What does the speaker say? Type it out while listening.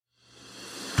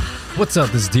What's up?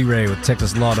 This is D-Ray with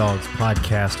Texas Law Dogs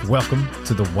Podcast. Welcome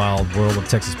to the wild world of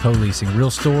Texas policing. Real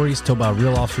stories told by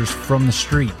real officers from the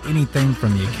street. Anything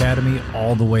from the academy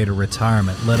all the way to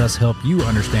retirement. Let us help you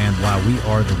understand why we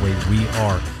are the way we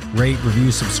are. Rate,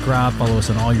 review, subscribe. Follow us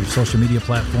on all your social media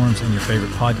platforms and your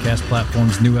favorite podcast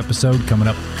platforms. New episode coming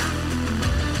up.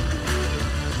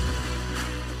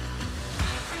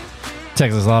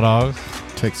 Texas Law Dogs.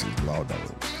 Texas Law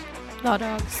Dogs. Law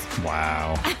Dogs.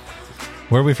 Wow.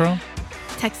 Where are we from?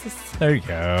 Texas. There you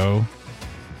go.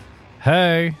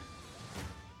 Hey.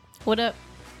 What up?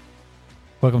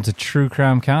 Welcome to True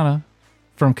Crime Kinda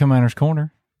from Commander's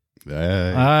Corner.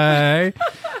 Hey. Hi.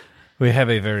 We have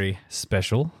a very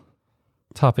special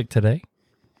topic today.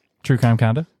 True Crime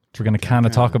Kinda. We're going to kind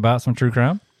of talk about some true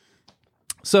crime.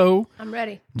 So, I'm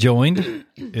ready. joined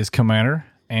is Commander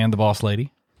and the boss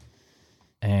lady.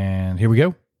 And here we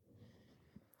go.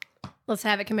 Let's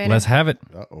have it, Commander. Let's have it.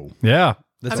 Uh-oh. Yeah.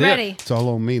 That's I'm ready. It's all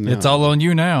on me now. It's all on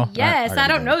you now. Yes, I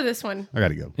don't go. know this one. I got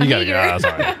to go. You got to eager. go. Oh,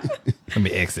 sorry. Let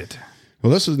me exit.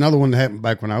 Well, this is another one that happened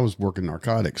back when I was working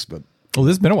narcotics, but Well,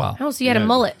 this has been a while. Oh, so you had a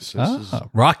mullet. This is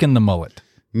Rocking the mullet.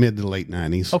 mid to late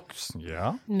 90s. Oh,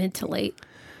 yeah. Mid to late.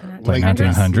 Late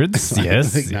 1900s.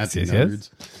 Yes. Late Yes,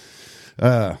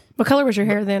 1900s. What color was your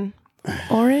hair then?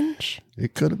 Orange?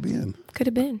 It could have been. Could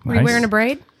have been. Were you Nice. wearing a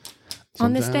braid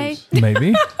on this day? Sometimes.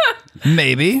 Maybe.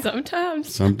 Maybe.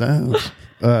 Sometimes. Sometimes.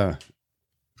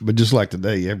 But just like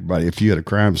today, everybody, if you had a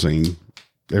crime scene,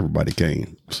 everybody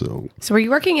came. So So were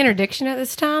you working interdiction at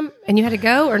this time and you had to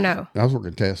go or no? I was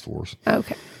working task force.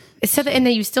 Okay. So and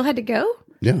then you still had to go?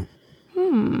 Yeah.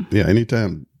 Yeah.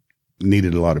 Anytime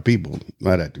needed a lot of people,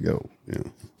 I'd have to go. Yeah.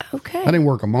 Okay. I didn't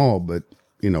work them all, but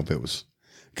if it was,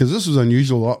 because this was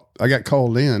unusual. I got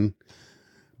called in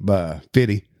by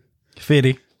Fitty.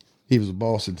 Fitty. He was the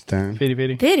boss at the time. Fitty,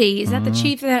 Fitty. Biddy, is that the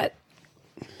chief that...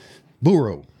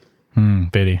 Burro.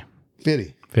 Fitty.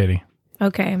 Fitty. Fitty.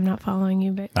 Okay, I'm not following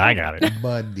you, but... I got it.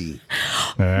 Buddy.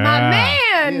 My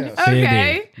man! Yes.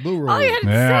 Okay. Burro. All you had to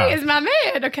Yeah. say is my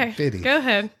man. Okay, Fitty. go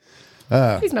ahead.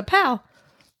 He's my pal.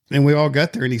 And we all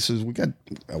got there, and he says, we got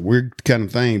a weird kind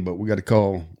of thing, but we got a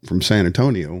call from San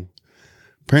Antonio.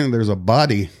 Apparently there's a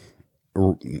body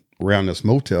around this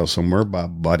motel somewhere by a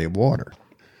body of water.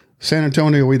 San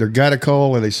Antonio either got a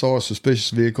call or they saw a suspicious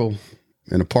vehicle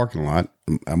in a parking lot,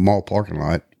 a mall parking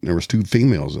lot. There was two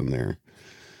females in there.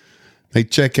 They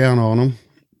check out on them,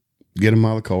 get them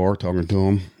out of the car, talking to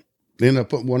them. They end up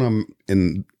putting one of them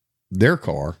in their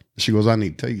car. She goes, I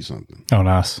need to tell you something. Oh,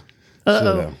 nice.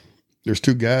 Uh-oh. Said, there's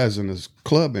two guys in this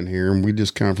club in here, and we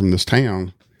just come from this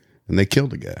town, and they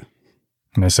killed a guy.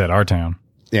 And they said our town.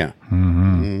 Yeah.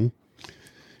 Mm-hmm.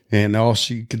 And all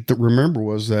she could remember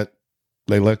was that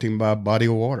they left him by a body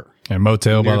of water. And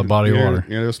motel by the body of water.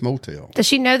 Yeah, this motel. Does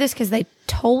she know this because they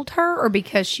told her or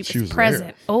because she was, was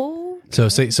present? Oh. So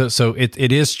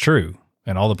it is true.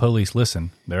 And all the police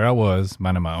listen. There I was,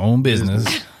 minding my own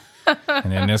business.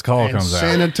 And then this call comes out.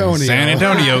 San Antonio. And San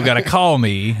Antonio got to call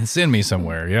me and send me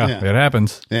somewhere. Yeah, it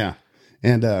happens. Yeah.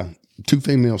 And two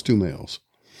females, two males.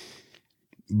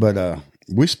 But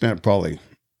we spent a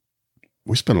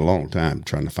long time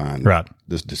trying to find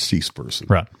this deceased person.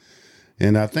 Right.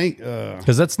 And I think...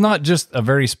 Because that's not just a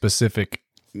very specific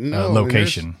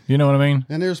location. You know what I mean?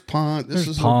 And there's ponds.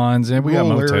 There's ponds, and we got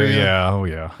motel. area. Yeah, oh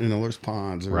yeah. There's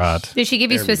ponds. There's Right. Did she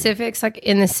give you specifics like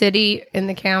in the city, in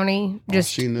the county,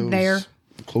 just she knows there?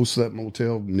 Close to that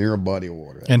motel, near a body of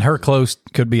water. And her close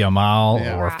could be a mile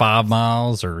Yeah. or 5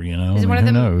 miles or, Is it one of who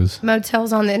the knows?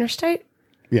 motels on the interstate?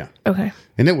 Yeah. Okay.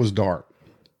 And it was dark.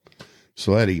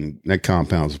 So that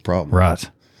compound's a problem. Right.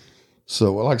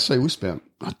 So, like I say, we spent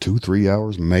 2-3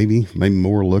 hours, maybe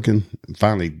more looking, and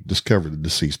finally discovered the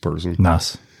deceased person.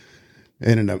 Nice.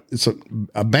 And it's an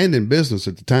abandoned business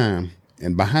at the time.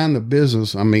 And behind the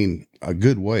business, I mean, a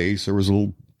good ways, there was a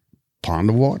little pond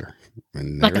of water.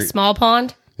 And Like a small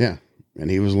pond? Yeah.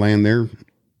 And he was laying there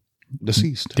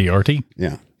deceased. DRT.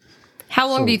 Yeah. How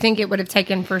long do you think it would have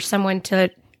taken for someone to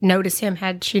notice him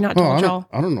had she not told y'all?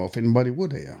 I don't know if anybody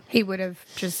would have. He would have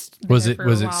just been Was there it for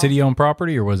a while. city-owned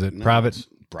property or was it private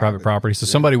property? So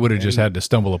somebody would have just had to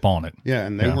stumble upon it. Yeah,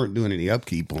 and they weren't doing any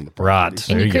upkeep on the property. Right.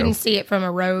 And There you you couldn't go. see it from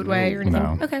a roadway or anything?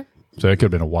 No. Okay. So it could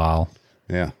have been a while.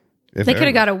 Yeah. If They could ever.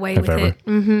 have got away with ever. it.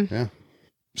 Mm-hmm. Yeah.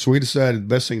 So we decided the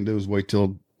best thing to do is wait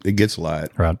till it gets light.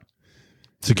 Right.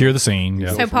 Secure the scene.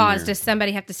 Yeah. So from pause. there. Does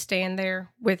somebody have to stand there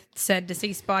with said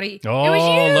deceased body? Oh, it was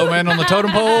you. low man on the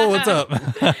totem pole. What's up?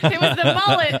 It was the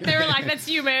mullet. They were like, "That's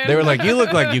you, man." They were like, "You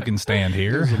look like you can stand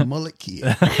There's here." a mullet kid.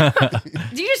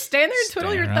 Do you just stand there and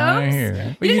twiddle your Stand thumbs? right here. You Well,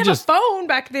 didn't you have just a phone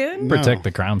back then. No. protect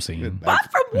the crime scene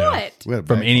What from what? We had a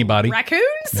from bag anybody. Raccoons?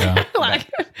 Yeah. Like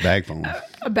Bag phone.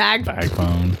 a bag. Bag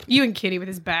phone. You and Kitty with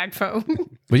his bag phone.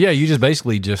 But yeah, you just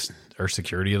basically just are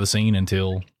security of the scene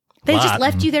until They light. just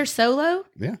left you there solo.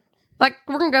 Yeah. Like,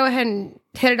 we're gonna go ahead and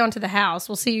head it onto the house.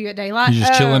 We'll see you at daylight. You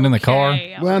just chilling in the car?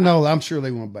 Okay. Well, no, I'm sure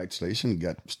they went back to station and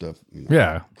got stuff. You know,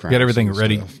 Yeah, crime get everything scene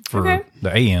ready stuff. for Okay.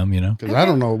 the AM. You know, Because I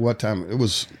don't know what time it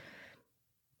was.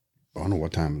 I don't know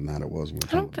what time of night it was. I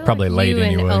don't feel Probably like late you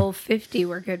anyway. and old 50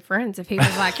 were good friends. If he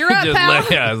was like, "You're up, just pal."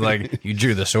 yeah, I was like, you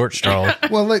drew the short straw,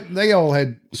 Well, they all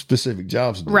had specific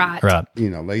jobs to do. Right. right? You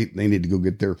know, they need to go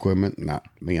get their equipment. Not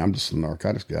me. I'm just a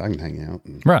narcotics guy. I can hang out.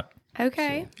 And, Right.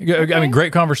 Okay. I mean,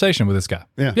 great conversation with this guy.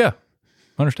 Yeah. yeah,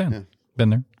 understand. Been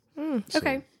there.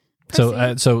 Okay.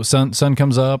 So sun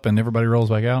comes up and everybody rolls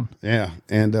back out. yeah.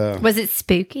 And Was it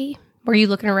spooky? Were you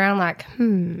looking around like,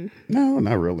 no,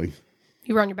 not really.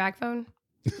 You were on your bag phone?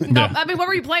 No, I mean, what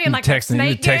were you playing? Like Texting, he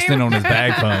was snake game? texting on his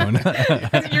bag phone.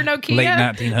 Your Nokia? Late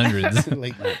 1900s.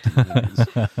 Late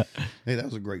 1990s. Hey, that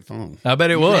was a great phone. I bet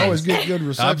it You always was. get good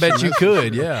reception. I bet you that's could.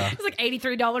 for sure. Yeah. It was like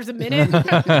 $83 a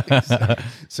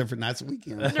minute. Except for nights and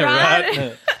weekends.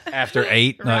 Right? After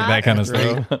 8, like that kind of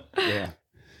Right. stuff. Yeah.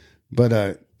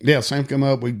 But yeah, Sam come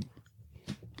up. We,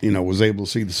 was able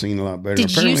to see the scene a lot better.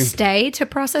 Did you stay to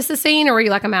process the scene, or were you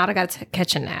like, I'm out, I got to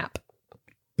catch a nap?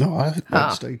 No,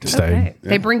 I stayed. Stay. Okay.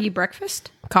 They bring you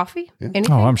breakfast, coffee, anything?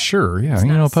 Oh, I'm sure. Yeah. You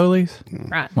know, nice. police.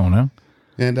 Right. Come on now.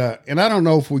 And I don't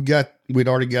know if we'd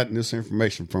already gotten this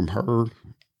information from her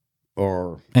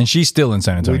or And she's still in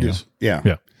San we Antonio. just yeah.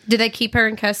 Did they keep her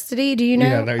in custody? Do you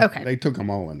know? Yeah, okay. they took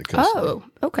them all into custody. Oh,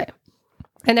 okay.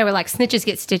 And they were like, snitches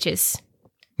get stitches.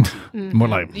 More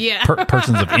like Yeah.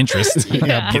 persons of interest.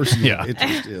 Yeah, person Yeah.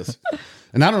 interest is.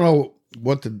 And I don't know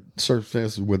what the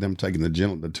circumstances with them taking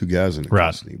the two guys into Right.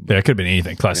 custody. Yeah, it could have been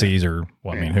anything. Class C's or,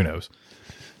 well, I mean, who knows?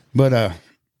 But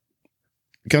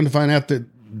come to find out that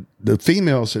the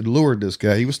females had lured this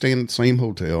guy. He was staying at the same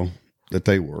hotel that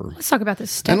they were. Let's talk about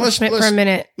this And let's- establishment for a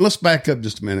minute. Let's back up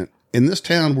just a minute. In this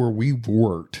town where we've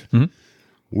worked,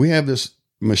 we have this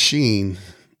machine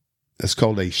that's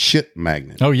called a shit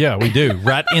magnet. Oh, yeah, we do.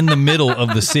 Right in the middle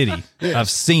of the city. I've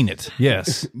seen it.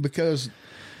 Yes. Because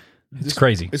It's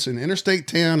crazy. it's an interstate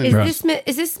town. Is And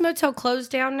this motel closed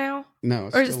down now? no,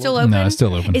 it's Or is it still open? No, it's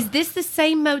still open. Is this the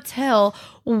same motel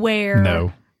where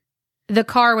No. the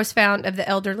car was found of the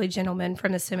elderly gentleman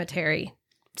from the cemetery?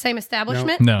 Same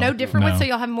establishment? No. different one? No. So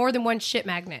y'all have more than one shit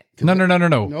magnet. No. No,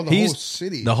 the whole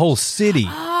city. The whole city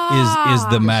is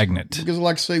the magnet. Because,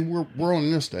 like I say, we're on an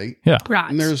interstate. Yeah. Right.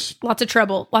 And there's lots of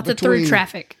trouble, lots of through between-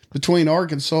 traffic. between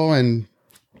Arkansas and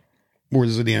where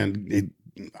does it end?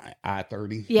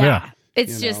 I-30. Yeah. Yeah.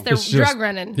 It's You just know. they're It's just- drug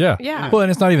running. Yeah. Yeah. Well,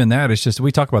 and it's not even that. It's just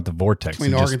we talk about the vortex.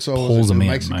 Between It just Arkansas pulls them and New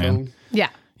in, Mexico. man. Yeah.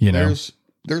 You know?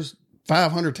 There's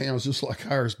 500 towns just like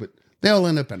ours, but they all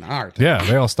end up in our town. Yeah,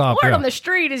 they all stop. Word Yeah. on the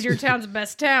street is your town's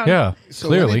best town. Yeah. So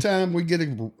Clearly. anytime we get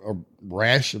a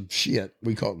rash of shit,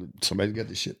 we call it somebody's got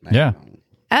the shit magnet Yeah. on.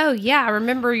 Oh, yeah. I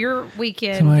remember your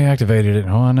weekend. Somebody activated it.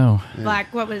 Oh, I know.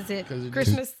 Like, what was it? 'Cause it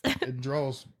Christmas? It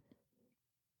draws.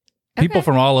 People Okay.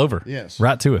 from all over. Yes.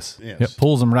 Right to us. Yes. Yep.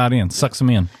 Pulls them right in. Sucks them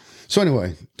in. So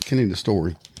anyway, continue the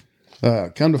story.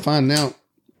 Come to find out,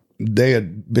 they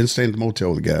had been staying at the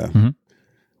motel with the guy. Mm-hmm.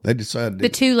 They decided, The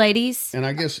two ladies. and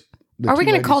I guess Are we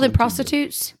going to call them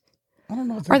prostitutes? prostitutes? I don't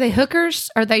know. If Are they hookers?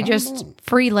 Are they just know.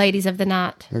 free ladies of the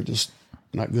night? They're just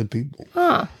not good people.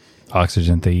 Huh.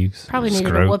 Oxygen thieves. Probably needed a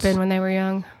Scroats. whooping when they were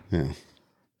young. Yeah.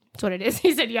 That's what it is.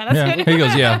 He said, yeah, that's Yeah. good. He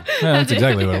goes, yeah. Yeah, that's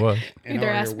exactly what it was. And Either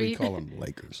out ass here we beat. call them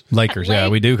Lakers. Lakers. Yeah,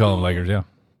 we do call them Lakers. Yeah.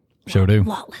 Sure do.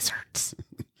 Lot lizards.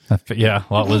 Yeah.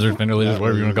 Lot lizard, fender lizards,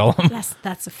 whatever you want to call them.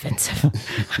 That's offensive.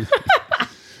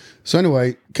 So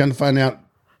anyway, come to find out,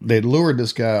 they lured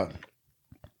this guy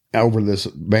over this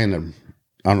abandoned.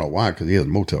 I don't know why, because he has a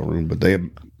motel room, but they had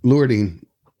lured him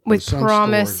With some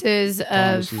promises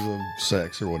promises of, of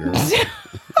sex or whatever.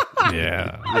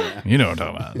 Yeah. You know what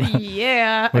I'm talking about.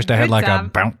 yeah. Wish they had good like time. a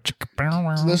bounce. chicka, bow,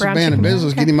 wow. This Brown abandoned chicken.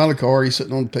 business, Okay. get him out of the car. He's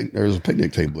sitting on there's a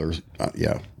picnic table.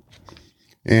 Yeah.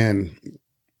 And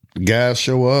the guys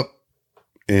show up,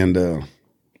 and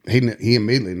he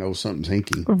immediately knows something's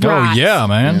hinky. Oh, Right. yeah,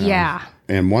 man. Yeah.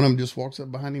 And one of them just walks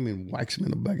up behind him and whacks him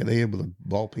in the back of the head with a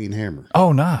ball peen hammer.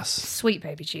 Oh, nice. Sweet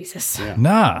baby Jesus. Yeah.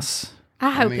 Nice. I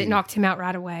hope it mean- knocked him out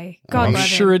right away. God I'm love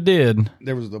sure him. it did.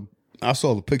 There was I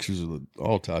saw the pictures of the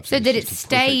autopsy. So did it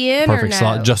stay in Perfect or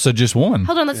no? slot. Just one.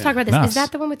 Hold on, let's talk about this. Nice. Is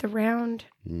that the one with the round?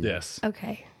 Yes.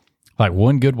 Okay. Like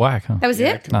one good whack, huh? That was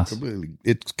it? Nice. Completely,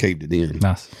 it caved it in.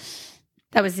 Nice.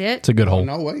 That was it? It's a good hole.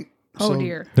 No, wait. Oh,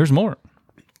 dear. There's more.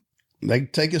 They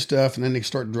take his stuff and then they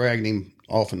start dragging him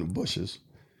off in the bushes.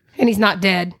 And he's not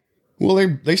dead. Well,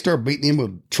 they start beating him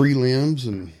with tree limbs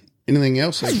and anything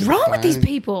else. What's wrong with these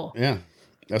people? Yeah,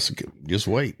 just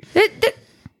wait.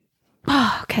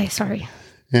 Oh, okay, sorry.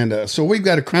 And so we've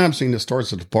got a crime scene that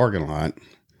starts at the parking lot.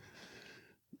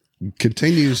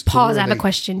 Continues. Pause. I have a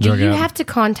question. Do you have to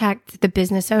contact the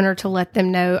business owner to let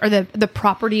them know, or the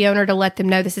property owner to let them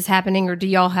know this is happening, or do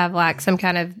y'all have like some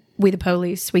kind of we the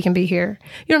police, we can be here?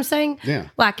 You know what I'm saying? Yeah.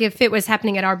 Like if it was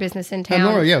happening at our business in town,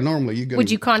 normally you go. would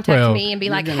you contact me and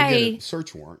be like, get "Hey, a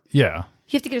search warrant"? Yeah.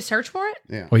 you have to get a search warrant"?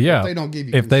 Yeah. Well, yeah. If they don't give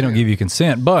you. If they don't give you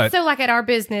consent, but So like at our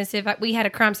business, if we had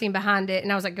a crime scene behind it,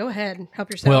 and I was like, "Go ahead, help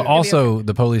yourself." well, it'd be also okay.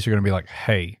 the police are going to be like,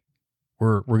 "Hey,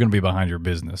 we're going to be behind your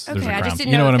business. There's a Okay, I crime." just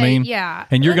didn't You know know what if I they- mean? yeah.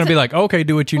 And you're Well, going to it's be like, "Okay,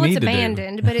 do what you well, need it's to do."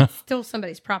 abandoned, but it's still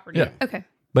somebody's property. Yeah. Okay.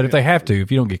 But if they have to,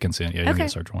 if you don't get consent, yeah, you Okay. get a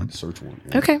search warrant. Search warrant.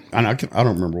 Yeah. Okay. And I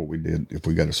don't remember what we did, if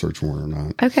we got a search warrant or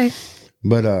not. Okay.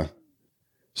 But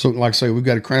so like I say, we've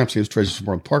got a crime scene treasure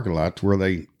somewhere in the parking lot to where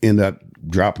they end up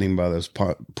dropping him by this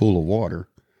pool of water.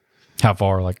 How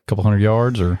far? Like a couple hundred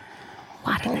yards, or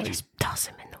Why don't they just toss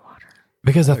him in the water?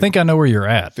 because I think I know where you're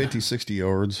at. 50, 60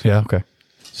 yards. Yeah. Okay.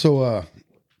 So,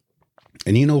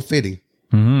 and you know, 50,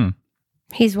 Hmm.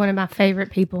 He's one of my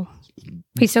favorite people.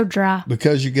 He's so dry.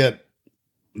 because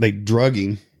they drug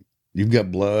him. You've got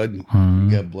blood. You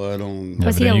got blood on. Yeah,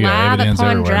 Was but he then you got alive evidence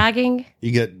upon everywhere. dragging?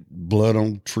 You got blood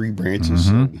on tree branches.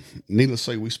 So, needless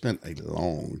to say, we spent a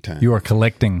long time. You are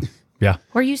collecting. Yeah.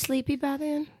 Were you sleepy by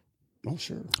then? Oh,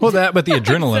 sure. Well, that, but the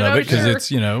adrenaline said, of "Oh, it, because sure."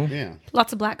 it's, you know, Yeah.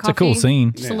 Lots of black it's coffee. a cool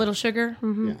scene. Just a little sugar.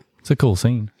 Mm-hmm. Yeah. It's a cool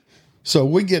scene. So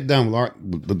we get done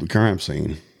with the crime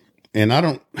scene, and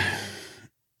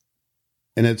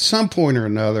and at some point or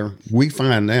another, we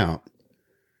find out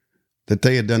that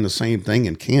they had done the same thing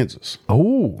in Kansas.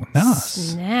 Oh, nice.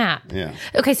 Snap. Yeah.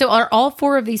 Okay, so are all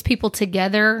four of these people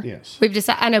together? Yes. We've just,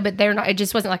 I know, but they're not, it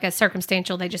just wasn't like a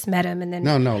circumstantial, they just met him and then.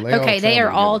 No, Okay, they are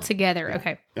all together. together.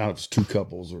 Okay. Out of two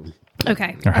couples.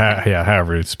 Okay. Or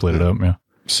however it's split it up. Yeah.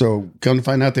 So come to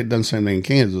find out they'd done the same thing in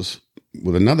Kansas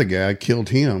with another guy, killed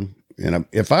him. And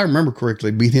if I remember correctly,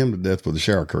 beat him to death with a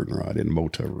shower curtain rod in a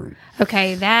motel room.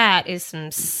 Okay, that is some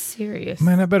serious.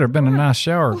 Man, that better have been a nice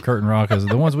shower curtain rod, because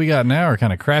the ones we got now are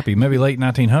kind of crappy. Maybe late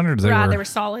 1900s They were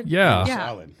solid. Yeah.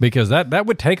 Solid. Because that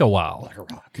would take a while. Like a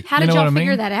rock. How You did know y'all what I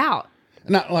figure mean? that out?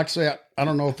 Not like I say, I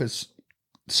don't know if it's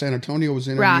San Antonio was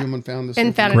interviewing Right. him and found this.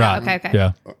 And found it Right. out. Okay.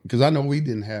 Yeah. Because I know we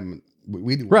didn't have him.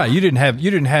 We didn't. Right. You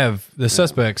didn't have the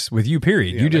suspects with you,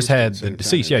 period. Yeah, you they just were had still the in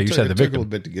deceased. San Yeah, Antonio. you said the It took a little victim.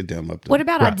 bit to get them up there. What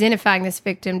about Right. identifying this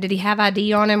victim? Did he have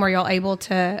ID on him? Were y'all able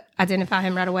to identify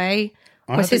him right away?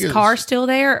 I Was think his it car was- still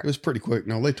there? It was pretty quick.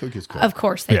 No, they took his car. Of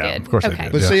course they Yeah, did. of course they okay.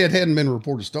 did. But Yeah. see, it hadn't been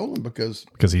reported stolen because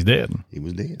Because he's dead. he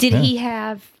was dead. Did he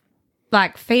have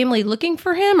like family looking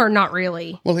for him or not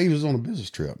really? Well, he was on a business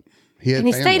trip. He had And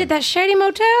he family. stayed at that shady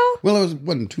motel? Well,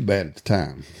 wasn't too bad at the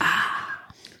time.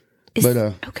 Is- But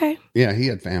okay. yeah, he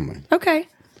had family. Okay.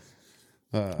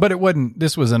 But it wasn't.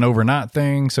 This was an overnight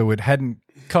thing, so it hadn't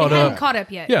caught It hadn't up. caught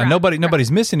up yet. Yeah, Right,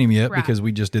 nobody's missing him yet Right. because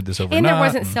we just did this overnight. And there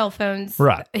wasn't cell phones.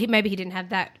 Right. Maybe he didn't have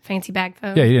that fancy bag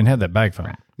phone. Yeah, he didn't have that bag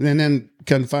phone. And then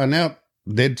come to find out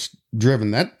they'd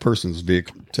driven that person's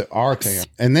vehicle to our town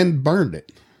and then burned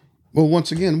it. Well,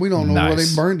 once again, we don't know where they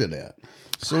Nice. burned it at.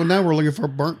 So now we're looking for a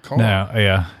burnt car. Now,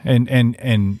 yeah,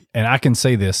 and I can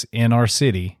say this: in our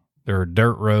city, there are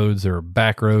dirt roads, there are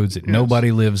back roads that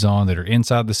nobody lives on, that are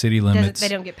inside the city limits. They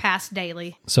don't get passed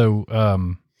daily. So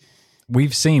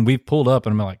we've pulled up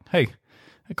and I'm like, hey,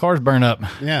 the car's burned up.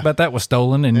 Yeah. But that was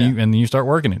stolen, and you start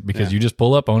working it because you just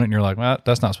pull up on it and you're like, well,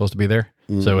 that's not supposed to be there.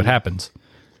 So it happens.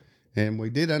 And we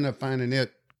did end up finding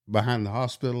it behind the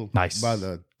hospital. Nice. By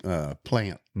the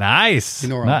plant. Nice. You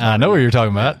know where I'm I talking know what about. you're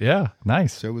talking about. Yeah.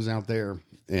 Nice. So it was out there.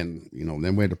 And,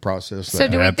 then we had to process that. So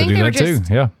do I we have to think do they were that too. just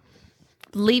Yeah.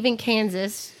 leaving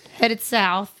Kansas, headed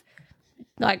south?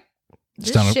 Like,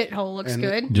 this Just on a- shithole looks And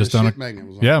good. the Just on a- shit magnet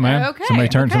was on Yeah, it. man. Okay,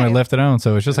 Somebody okay. left it on.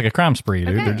 So it's just like a crime spree,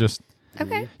 dude. Okay. They're just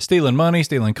Okay. stealing money,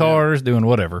 stealing cars, doing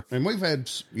whatever. And we've had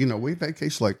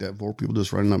cases like that before, people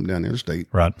just running up and down the interstate.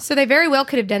 Right. So they very well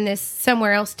could have done this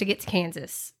somewhere else to get to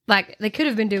Kansas. Like, they could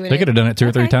have been doing They it. could have done it 2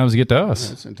 or 3 Okay. times to get to us.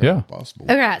 That's entirely Yeah. possible.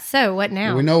 All right. So what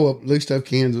now? We know at least of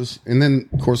Kansas. And then,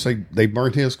 of course, they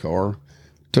burnt his car,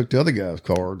 took the other guy's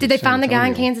car. Did they find the guy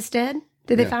in Kansas dead?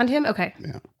 Did they find him? Okay.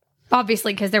 Yeah.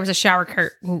 Obviously, because there was a shower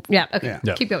curtain. Yeah. Okay.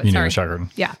 Yeah. Keep going. You Sorry. know, shocker.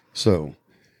 Yeah. So,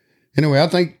 anyway, I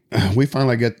think we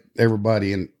finally got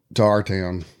everybody into our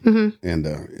town, and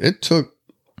it took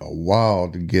a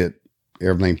while to get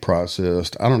everything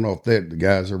processed. I don't know if the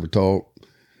guys ever talked,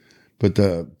 but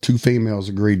the 2 females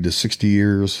agreed to 60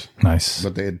 years. Nice.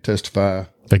 But they had to testify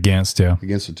against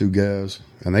the 2 guys,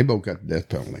 and they both got the death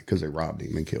penalty because they robbed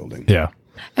him and killed him. Yeah.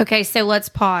 Okay, so let's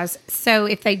pause. So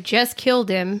if they just killed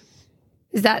him,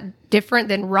 is that different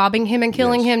than robbing him and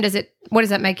killing him? What does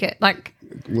that make it like?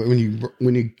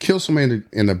 When you kill somebody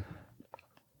in the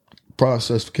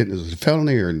process of killing, is it a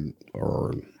felony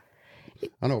or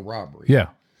I know robbery? Yeah.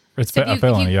 It's So a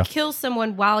felony, if you yeah. kill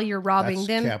someone while you're robbing That's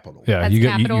them. capital. Yeah, That's you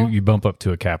capital? you bump up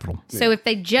to a capital. So if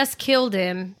they just killed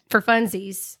him for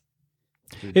funsies,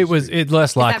 It's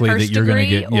less likely that first you're going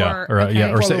to degree get or-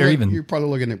 or even You're probably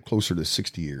looking at closer to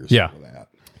 60 years. Yeah. For that.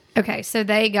 okay, so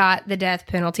they got the death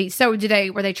penalty. So were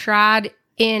they tried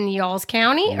in y'all's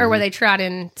county or were they tried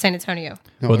in San Antonio?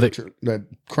 No, Well, that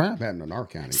crime happened in our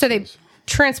county. So they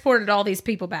transported all these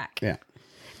people back. Yeah.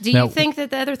 Do you think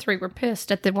that the other 3 were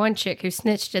pissed at the one chick who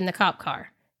snitched in the cop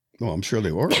car? Well, I'm sure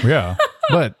they were. yeah.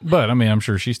 But I mean, I'm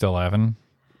sure she's still laughing.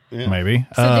 Yeah. Maybe.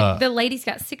 So the ladies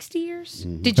got 60 years?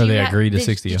 Did Oh, they agreed to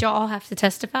 60, Did y'all have to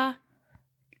testify?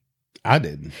 I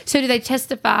didn't. So do they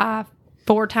testify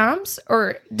 4 times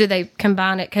or do they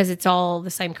combine it because it's all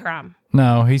the same crime?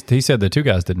 No, he said the 2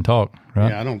 guys didn't talk, right?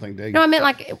 Yeah, I don't think they. No, I meant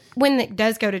like when it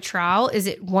does go to trial, is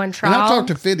it one trial? And I talked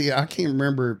to Fiddy. I can't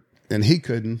remember, and he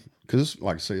couldn't because,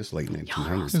 like I say, it's late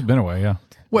 1900s. It's been away, yeah.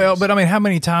 Well, but I mean, how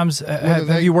many times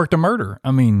have you worked a murder?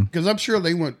 I mean, Because I'm sure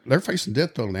they're facing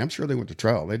death penalty. I'm sure they went to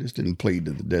trial. They just didn't plead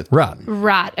to the death right. penalty.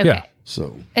 Right. Okay. Yeah.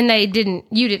 So, And you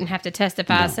didn't have to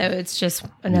testify, so it's just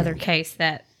another case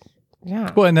that,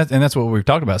 yeah. Well, and that's what we've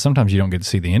talked about. Sometimes you don't get to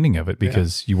see the ending of it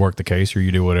because you work the case or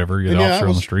you do whatever. You're the officer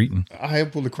on the street. And I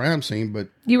helped with the crime scene, but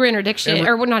You were interdiction,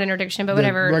 or well, not interdiction, but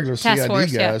whatever. the regular task CID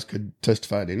force, guys could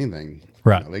testify to anything.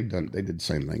 Right. They did the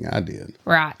same thing I did.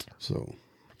 Right. So,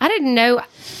 I didn't know.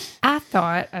 I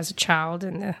thought as a child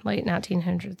in the late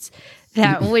 1900s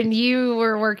that when you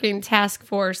were working task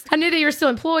force, I knew that you were still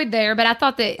employed there, but I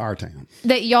thought that our town.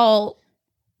 that you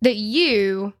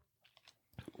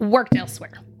worked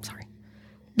elsewhere. Sorry.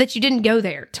 That you didn't go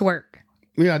there to work.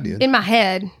 Yeah, I did. In my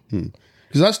head.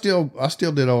 Because I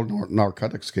still did all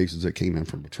narcotics cases that came in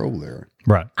from patrol there.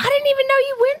 right. I didn't even know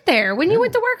you went there. When you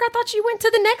went to work, I thought you went to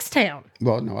the next town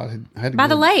Well, no, I had to by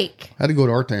go the lake. I had to go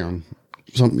to our town.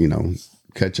 Something,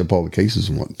 catch up all the cases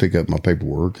and pick up my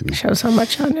paperwork. And Shows how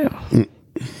much I know.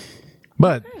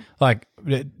 But like,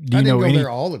 do I you didn't know go there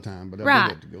all the time, but I Right.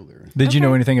 did have to go there. Did you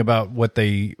know anything about what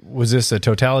was this a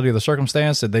totality of the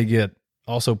circumstance? Did they get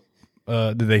also?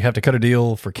 Did they have to cut a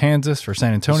deal for Kansas, for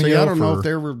San Antonio? See, I don't know if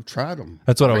they ever tried them.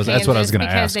 That's what I was going to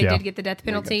Because ask. they Yeah. did get the death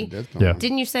penalty. Yeah.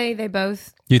 Didn't you say they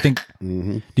both? Do you think?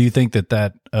 Do you think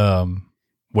that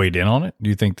weighed in on it? Do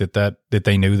you think that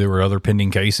they knew there were other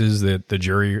pending cases that the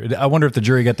jury? I wonder if the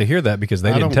jury got to hear that because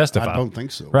they didn't testify. I don't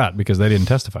think so. Right, because they didn't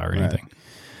testify or anything.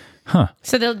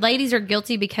 So the ladies are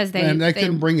guilty because they And they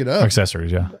couldn't bring it up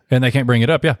Accessories, yeah, and they can't bring it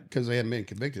up. Yeah, because they hadn't been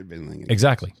convicted of anything.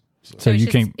 exactly. So it's you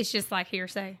just, can't. It's just like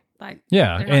hearsay. Like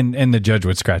Yeah, they're not- and the judge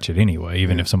would scratch it anyway,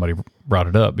 even if somebody brought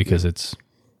it up because it's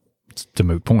a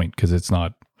moot point because it's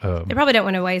not. they probably don't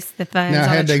want to waste the funds Now, on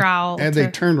had a trial. they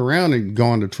turned around and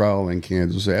gone to trial in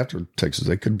Kansas after Texas,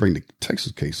 they could bring the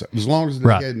Texas case up as long as they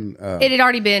Right. hadn't. It had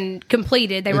already been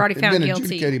completed. They were already found been guilty.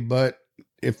 adjudicated, but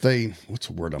if they, what's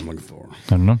the word I'm looking for?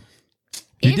 I don't know.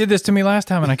 You did this to me last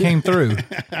time, and I came through.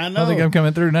 I know. I think I'm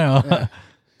coming through now.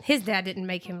 His dad didn't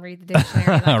make him read the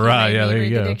dictionary. Like he Right, made yeah, me there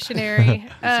read you the go. dictionary.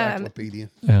 Encyclopedia.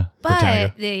 Yeah,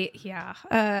 But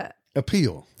Britannia.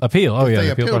 Appeal. Appeal. Oh If yeah, they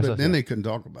the appeal appealed process. it, then they couldn't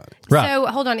talk about it. Right. So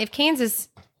hold on. If Kansas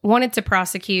wanted to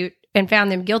prosecute and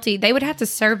found them guilty, they would have to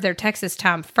serve their Texas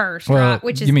time first, Well, right?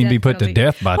 Which is you mean death be put to penalty.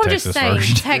 death by Well, I'm Texas just saying,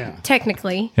 first.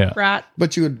 technically, Yeah. right?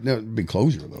 But you would, that would be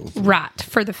closure though. Right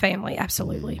for the family,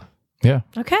 absolutely. Yeah.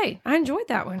 Okay, I enjoyed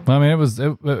that one. Well, I mean, it was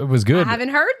good. I haven't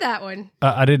heard that one.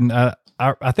 I didn't.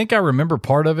 I think I remember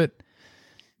part of it,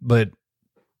 but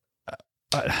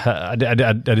I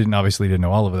didn't obviously didn't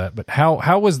know all of that. But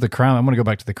how was the crime? I'm going to go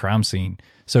back to the crime scene.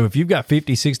 So if you've got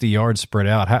 50, 60 yards spread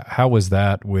out, how was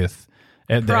that with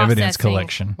the evidence Processing.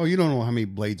 collection? Oh, you don't know how many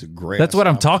blades of grass. That's what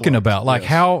I'm I've talking plucked. about. Like Yes.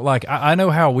 how, like I know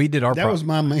how we did our. That was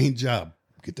my main job.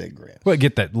 Get that grass. What,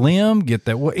 get that limb, get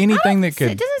that anything that It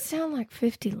could. doesn't sound like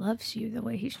 50 loves you the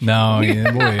way he's. No,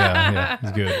 yeah, boy, yeah,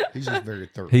 he's good. He's just very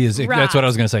thorough. He is. That's what I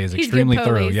was going to say. He's He's extremely good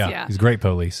thorough. police, Yeah, yeah. he's great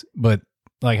police. But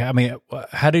like, I mean,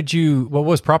 how did you? What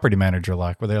was property manager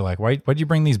like? Were they like, why'd you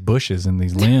bring these bushes and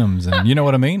these limbs and you know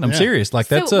what I mean? I'm Yeah. serious. Like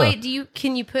that's So wait,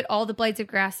 can you put all the blades of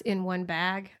grass in one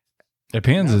bag?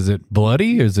 depends. Is it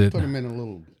bloody? Is it? Put them in a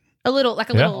little A little, like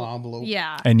a Yeah. little envelope.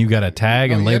 Yeah. And you got to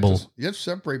tag and label. You have to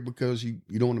separate because you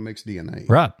don't want to mix DNA.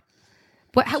 Right.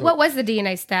 What was the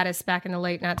DNA status back in the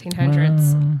late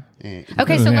 1900s?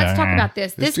 Okay, so let's talk about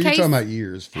this. This You're case talking about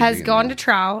years has DNA. gone to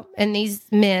trial, and these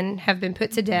men have been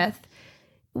put to death.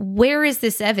 Where is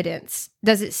this evidence?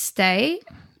 Does it stay,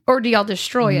 or do y'all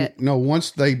destroy it? No,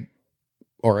 once they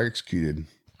are executed.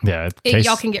 Yeah.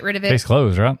 Y'all can get rid of it. Case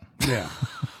closed, right? Yeah.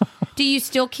 Do you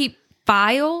still keep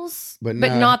files, but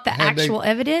now, not the had they- actual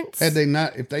evidence? Had they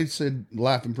not, if they said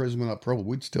life in prison without parole,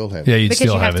 we'd still have Yeah, it. you'd because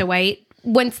still you have it. to wait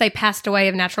once they passed away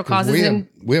of natural 'Cause causes.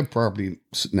 we have property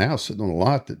now sitting on a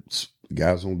lot that's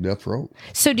guys on death row.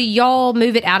 So do y'all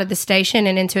move it out of the station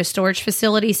and into a storage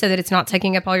facility so that it's not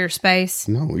taking up all your space?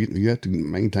 No, you have to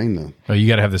maintain the. Oh, you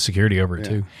got to have the security over it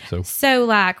too. So So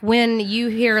like when you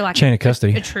hear like Chain of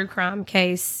custody. a true crime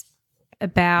case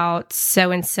about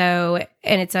so and so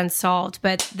and it's unsolved,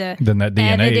 but the Then that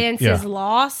DNA, evidence yeah. is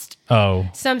lost. Oh,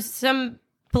 Some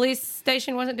police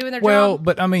station wasn't doing their well, job.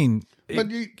 but I mean, But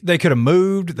you, they could have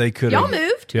moved. They could Y'all have.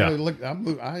 moved. Yeah. look, I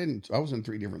was in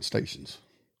 3 different stations.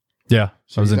 Yeah.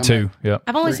 I was you're in talking 2. Yeah.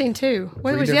 I've only seen 2.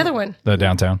 Where was the other one? The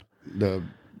downtown. The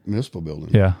municipal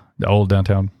building. Yeah. The old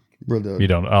downtown. Where the You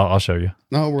don't. I'll show you.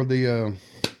 no, where the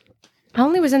I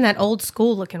only was in that old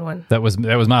school looking one. That was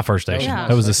my first station. Yeah.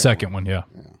 That was the second one. Yeah.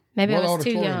 Maybe what I was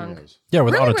too auditorium young. is. Yeah.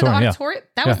 With Really, auditorium. with the Yeah. auditorium?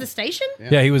 That was the station?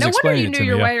 Yeah. He was No wonder explaining you it knew to me.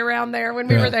 your Yeah. way around there when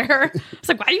we were there. It's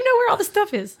like, why do you know where all the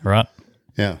stuff is? Right.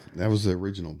 Yeah, that was the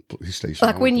original police station.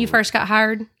 Like when you auditorium. first got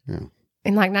hired Yeah.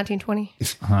 in like 1920.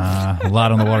 A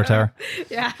lot on the water tower.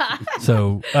 Yeah.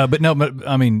 So, but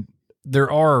I mean,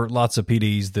 there are lots of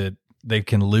PDs that they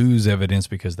can lose evidence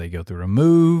because they go through a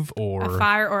move or A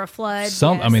fire or a flood.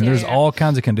 some. I yes, mean, yeah, there's yeah. all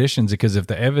kinds of conditions because if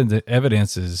the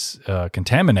evidence is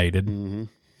contaminated,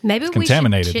 Maybe we should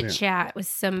contaminated. chit chat with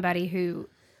somebody who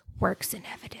works in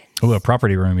evidence. oh, a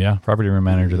property room, property room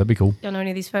manager, that'd be cool. Don't know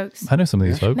any of these folks. I know some of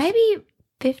these folks. Maybe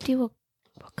 50 will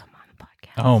come on the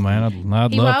podcast. Oh man, I'd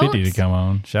He love won't? 50 to come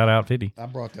on. Shout out 50. I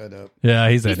brought that up. Yeah,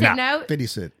 he He said, said nah. no. 50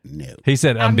 said no. He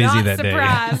said I'm busy not that day.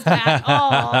 surprised at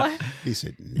all. He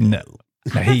said no.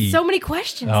 No. He, So many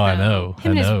questions. Oh, I though. know.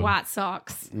 Him I and know. his white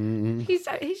socks. He's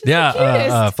just yeah, the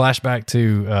cutest. flashback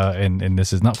to and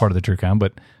this is not part of the true crime,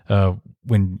 but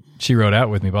when she rode out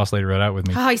with me, boss lady rode out with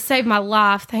me. Oh, he saved my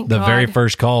life. Thank The God. very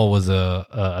first call was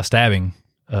a stabbing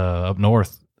up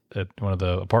north at one of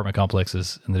the apartment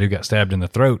complexes, and the dude got stabbed in the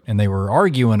throat, and they were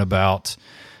arguing about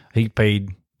he paid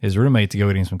his roommate to go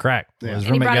get him some crack. Well, his And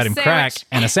he roommate brought got a him crack sandwich.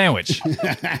 and a sandwich.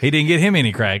 He didn't get him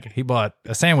any crack. He bought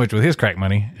a sandwich with his crack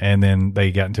money, and then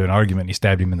they got into an argument, and he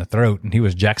stabbed him in the throat, and he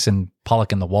was Jackson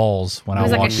Pollock in the walls when It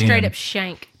was I like a walked straight in. up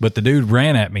shank. But the dude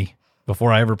ran at me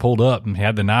before I ever pulled up and he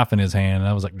had the knife in his hand. And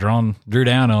I was like, drew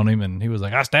down on him, and he was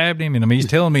like, I stabbed him. And I mean, he's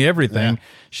telling me everything.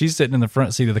 She's sitting in the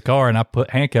front seat of the car, and I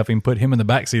handcuff him, put him in the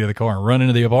back seat of the car, and run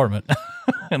into the apartment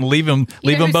and leave them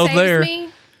You know who both saves there. me?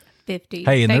 50.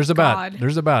 Hey, and Thank there's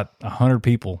God. about 100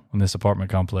 people in this apartment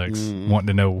complex wanting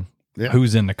to know Yeah.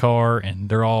 who's in the car, and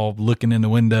they're all looking in the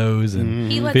windows.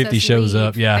 And He lets 50 us shows leave,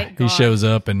 up. Yeah, thank he God. shows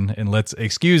up and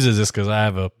excuses us because I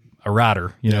have a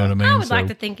rider. You know what I mean? I would So- like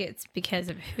to think it's because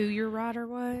of who your rider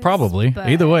was. Probably. but-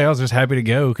 Either way, I was just happy to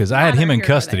go because I had him in Neither here nor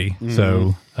custody.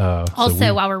 So,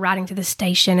 Also, while we're riding to the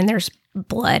station and there's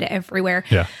blood everywhere,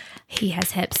 yeah, he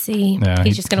has Hep C. Yeah, He's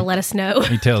he- just going to let us know.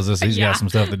 he tells us he's Yeah. got some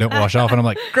stuff that don't wash off, and I'm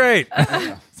like, great,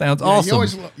 sounds awesome. You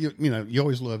always, you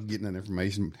always love getting that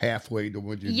information halfway to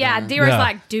what you're Yeah, doing. Deera's Yeah.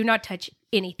 like, do not touch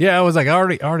anything. Yeah, I was like, I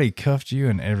already cuffed you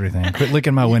and everything. Quit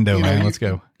licking my window, You know, man. Let's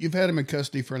go. You've had him in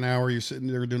custody for an hour. You're sitting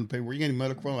there doing the paperwork. You got any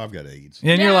medical problem? I've got AIDS.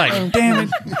 And you're like, damn it,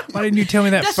 why didn't you tell me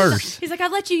that first? He's like, I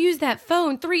let you use that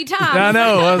phone 3 times. I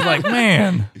know. I was like,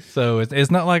 man. So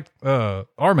it's not like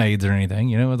our maids or anything,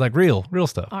 you know. It's like real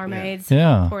stuff. Our maids.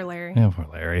 Yeah. Poor Larry. Yeah, poor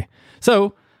Larry.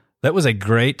 So that was a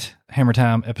great Hammer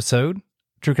Time episode.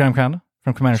 True Crime Kinda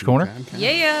from Commander's Corner.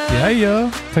 Yeah.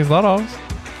 Yeah. Takes a lot of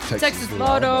us. Texas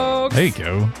Law Dogs. There you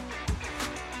go.